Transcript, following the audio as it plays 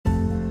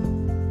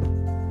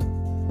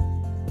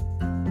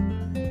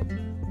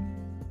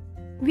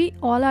We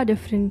all are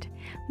different,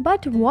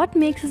 but what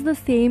makes us the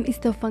same is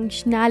the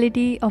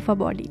functionality of our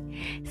body.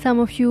 Some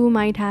of you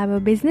might have a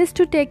business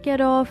to take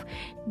care of,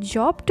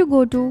 job to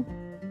go to,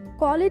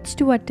 college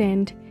to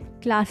attend,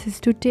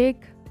 classes to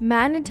take,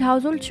 manage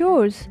household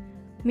chores,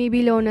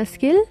 maybe learn a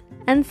skill,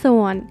 and so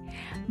on.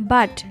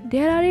 But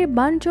there are a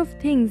bunch of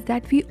things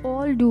that we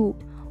all do,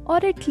 or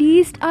at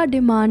least are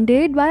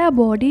demanded by our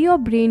body or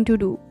brain to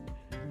do.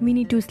 We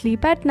need to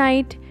sleep at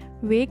night,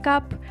 wake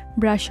up,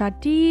 brush our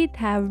teeth,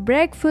 have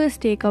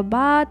breakfast, take a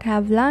bath,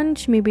 have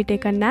lunch, maybe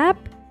take a nap,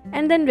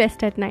 and then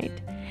rest at night.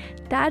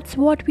 That's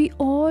what we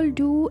all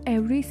do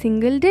every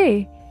single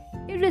day,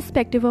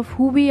 irrespective of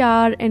who we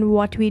are and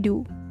what we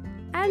do.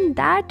 And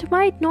that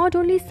might not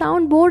only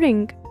sound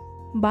boring,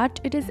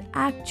 but it is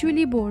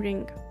actually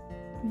boring.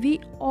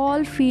 We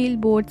all feel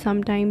bored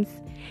sometimes,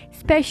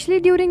 especially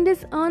during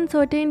this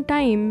uncertain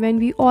time when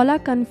we all are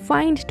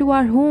confined to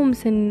our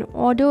homes and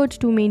ordered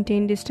to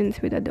maintain distance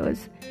with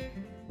others.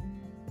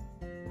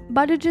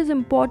 But it is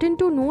important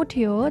to note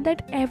here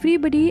that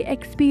everybody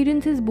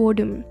experiences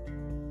boredom.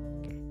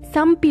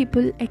 Some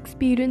people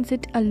experience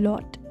it a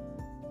lot,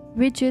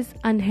 which is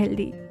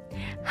unhealthy.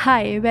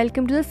 Hi,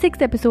 welcome to the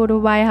 6th episode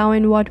of Why, How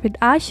and What with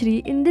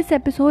Ashri. In this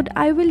episode,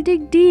 I will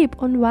dig deep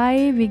on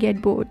why we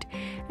get bored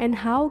and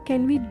how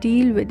can we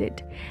deal with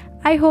it.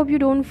 I hope you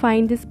don't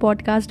find this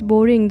podcast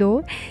boring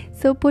though,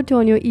 so put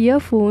on your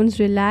earphones,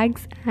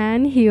 relax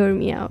and hear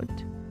me out.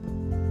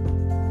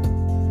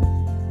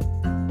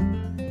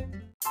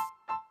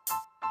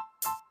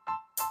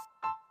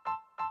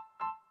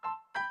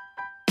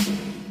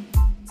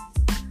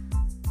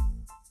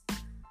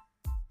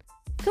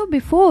 So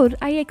before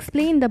I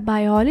explain the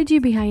biology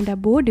behind our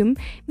boredom,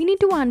 we need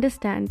to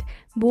understand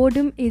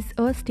boredom is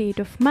a state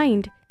of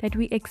mind that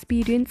we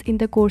experience in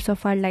the course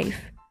of our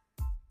life.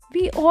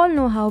 We all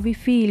know how we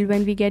feel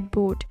when we get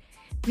bored.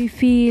 We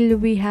feel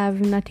we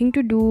have nothing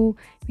to do,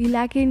 we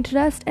lack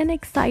interest and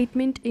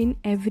excitement in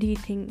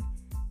everything,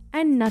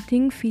 and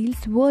nothing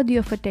feels worthy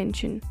of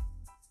attention.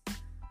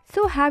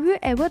 So have you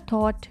ever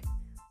thought,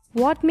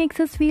 what makes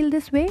us feel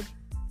this way?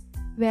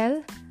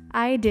 Well,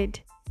 I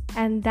did.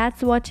 And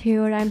that's what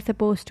here I'm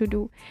supposed to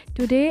do.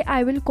 Today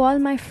I will call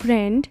my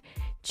friend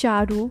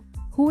Charu,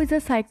 who is a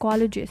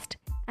psychologist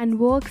and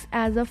works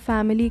as a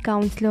family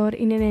counselor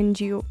in an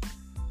NGO.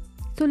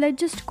 So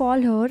let's just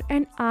call her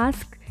and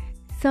ask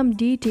some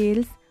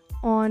details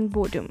on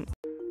boredom.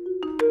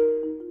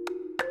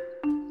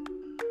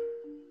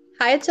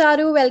 Hi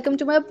Charu, welcome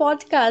to my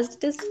podcast.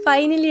 It is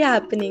finally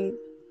happening.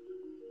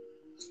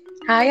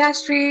 Hi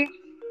Ashri.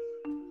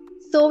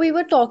 So we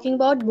were talking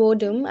about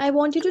boredom. I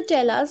want you to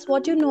tell us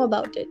what you know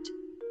about it.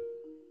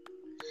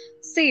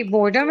 See,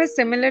 boredom is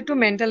similar to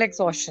mental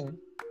exhaustion.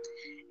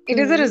 It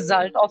is a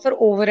result of our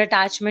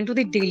over-attachment to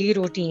the daily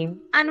routine,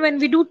 and when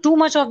we do too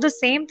much of the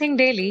same thing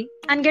daily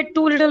and get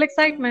too little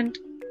excitement.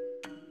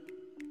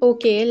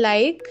 Okay,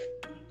 like?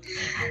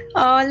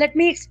 Let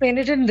me explain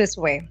it in this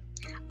way.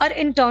 Our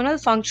internal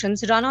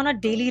functions run on a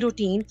daily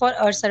routine for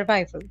our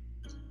survival.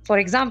 For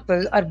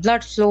example, our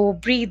blood flow,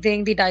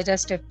 breathing, the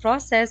digestive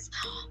process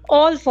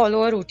all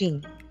follow a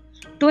routine.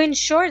 To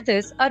ensure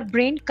this, our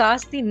brain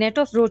casts the net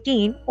of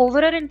routine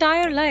over our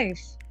entire life.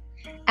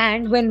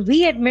 And when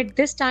we admit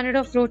this standard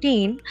of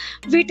routine,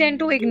 we tend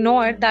to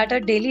ignore that our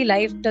daily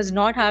life does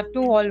not have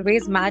to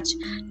always match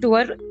to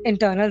our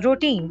internal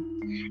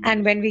routine.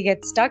 And when we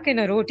get stuck in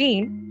a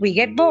routine, we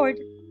get bored.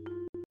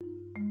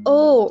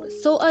 Oh,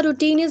 so a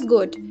routine is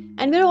good.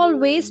 And we're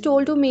always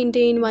told to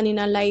maintain one in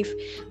our life.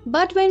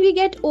 But when we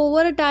get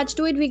over attached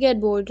to it, we get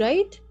bored,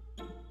 right?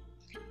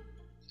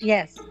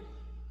 Yes.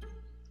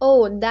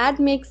 Oh, that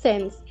makes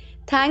sense.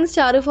 Thanks,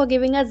 Charu, for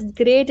giving us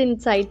great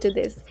insight to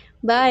this.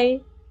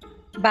 Bye.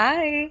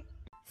 Bye.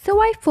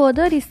 So I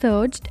further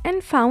researched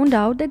and found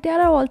out that there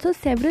are also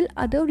several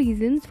other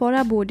reasons for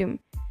our boredom.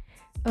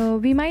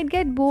 We might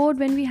get bored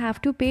when we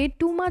have to pay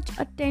too much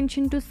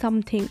attention to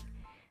something.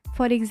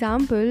 For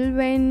example,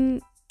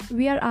 when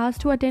we are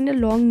asked to attend a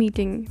long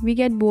meeting, we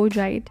get bored,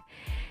 right?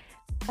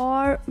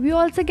 Or we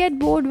also get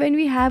bored when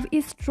we have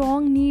a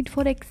strong need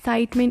for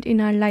excitement in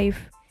our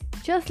life.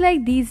 Just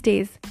like these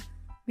days,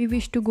 we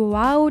wish to go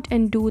out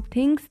and do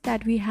things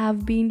that we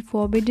have been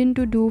forbidden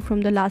to do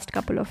from the last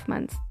couple of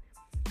months.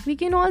 We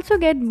can also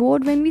get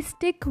bored when we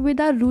stick with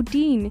our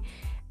routine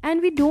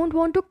and we don't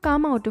want to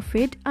come out of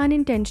it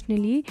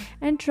unintentionally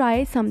and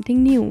try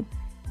something new,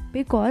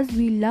 because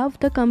we love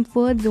the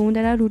comfort zone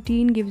that our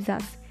routine gives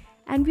us.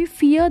 And we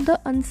fear the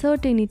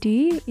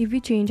uncertainty if we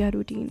change our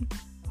routine.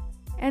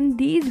 And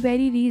these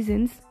very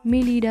reasons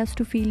may lead us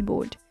to feel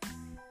bored.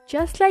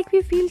 Just like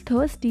we feel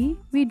thirsty,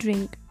 we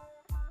drink.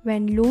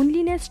 When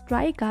loneliness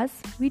strikes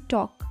us, we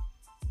talk.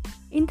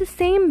 In the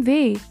same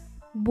way,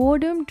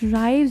 boredom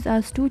drives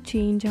us to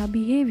change our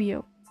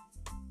behavior.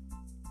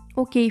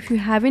 Okay, if you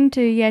haven't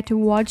yet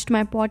watched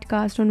my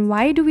podcast on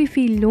why do we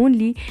feel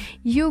lonely,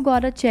 you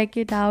gotta check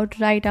it out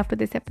right after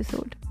this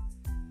episode.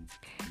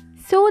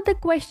 So the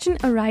question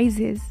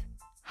arises,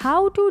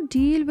 how to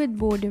deal with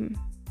boredom?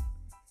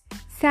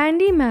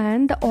 Sandy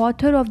Mann, the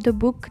author of the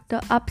book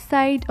The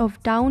Upside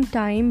of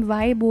Downtime: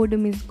 Why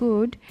Boredom is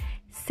Good,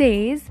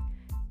 says,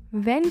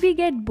 when we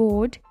get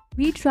bored,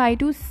 we try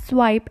to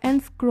swipe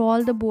and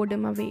scroll the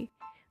boredom away.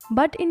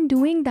 But in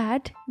doing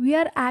that, we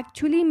are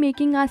actually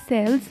making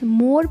ourselves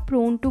more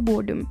prone to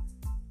boredom.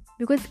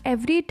 Because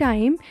every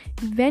time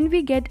when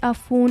we get our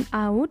phone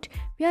out,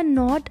 we are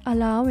not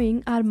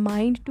allowing our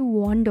mind to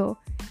wander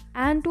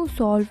and to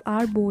solve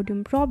our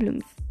boredom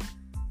problems.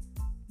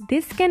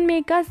 This can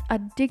make us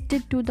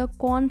addicted to the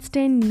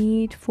constant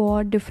need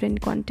for different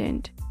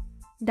content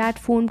that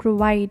phone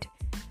provides,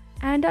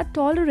 and our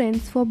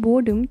tolerance for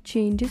boredom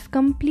changes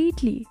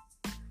completely.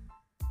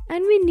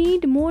 And we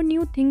need more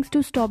new things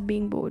to stop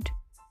being bored.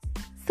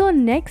 So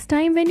next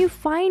time when you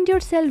find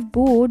yourself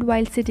bored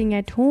while sitting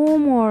at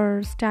home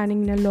or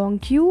standing in a long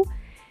queue,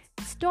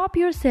 stop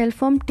yourself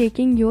from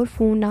taking your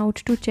phone out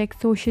to check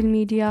social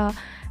media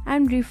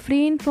and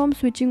refrain from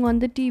switching on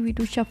the TV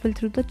to shuffle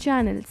through the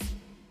channels.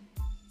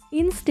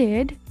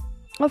 Instead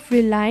of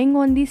relying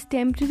on these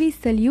temporary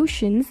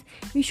solutions,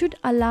 we should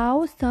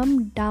allow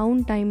some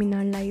downtime in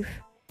our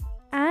life.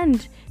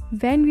 And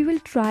when we will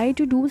try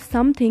to do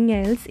something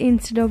else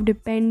instead of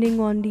depending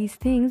on these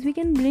things, we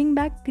can bring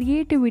back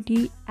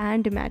creativity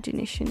and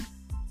imagination.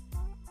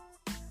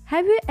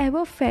 Have you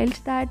ever felt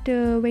that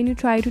when you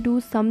try to do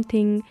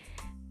something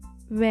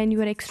when you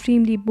are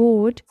extremely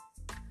bored,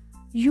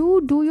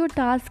 you do your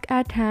task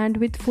at hand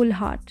with full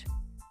heart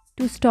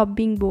to stop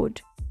being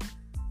bored?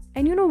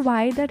 And you know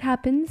why that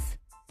happens?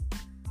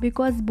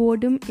 Because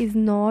boredom is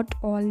not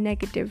all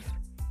negative.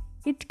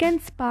 It can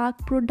spark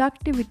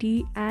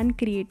productivity and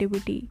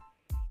creativity.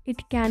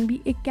 It can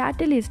be a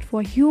catalyst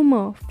for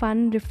humor,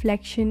 fun,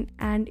 reflection,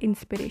 and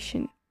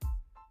inspiration.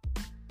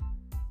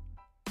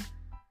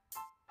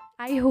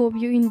 I hope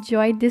you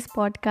enjoyed this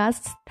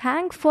podcast.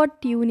 Thanks for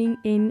tuning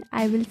in.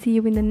 I will see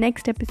you in the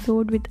next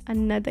episode with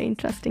another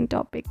interesting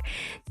topic.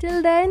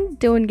 Till then,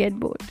 don't get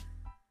bored.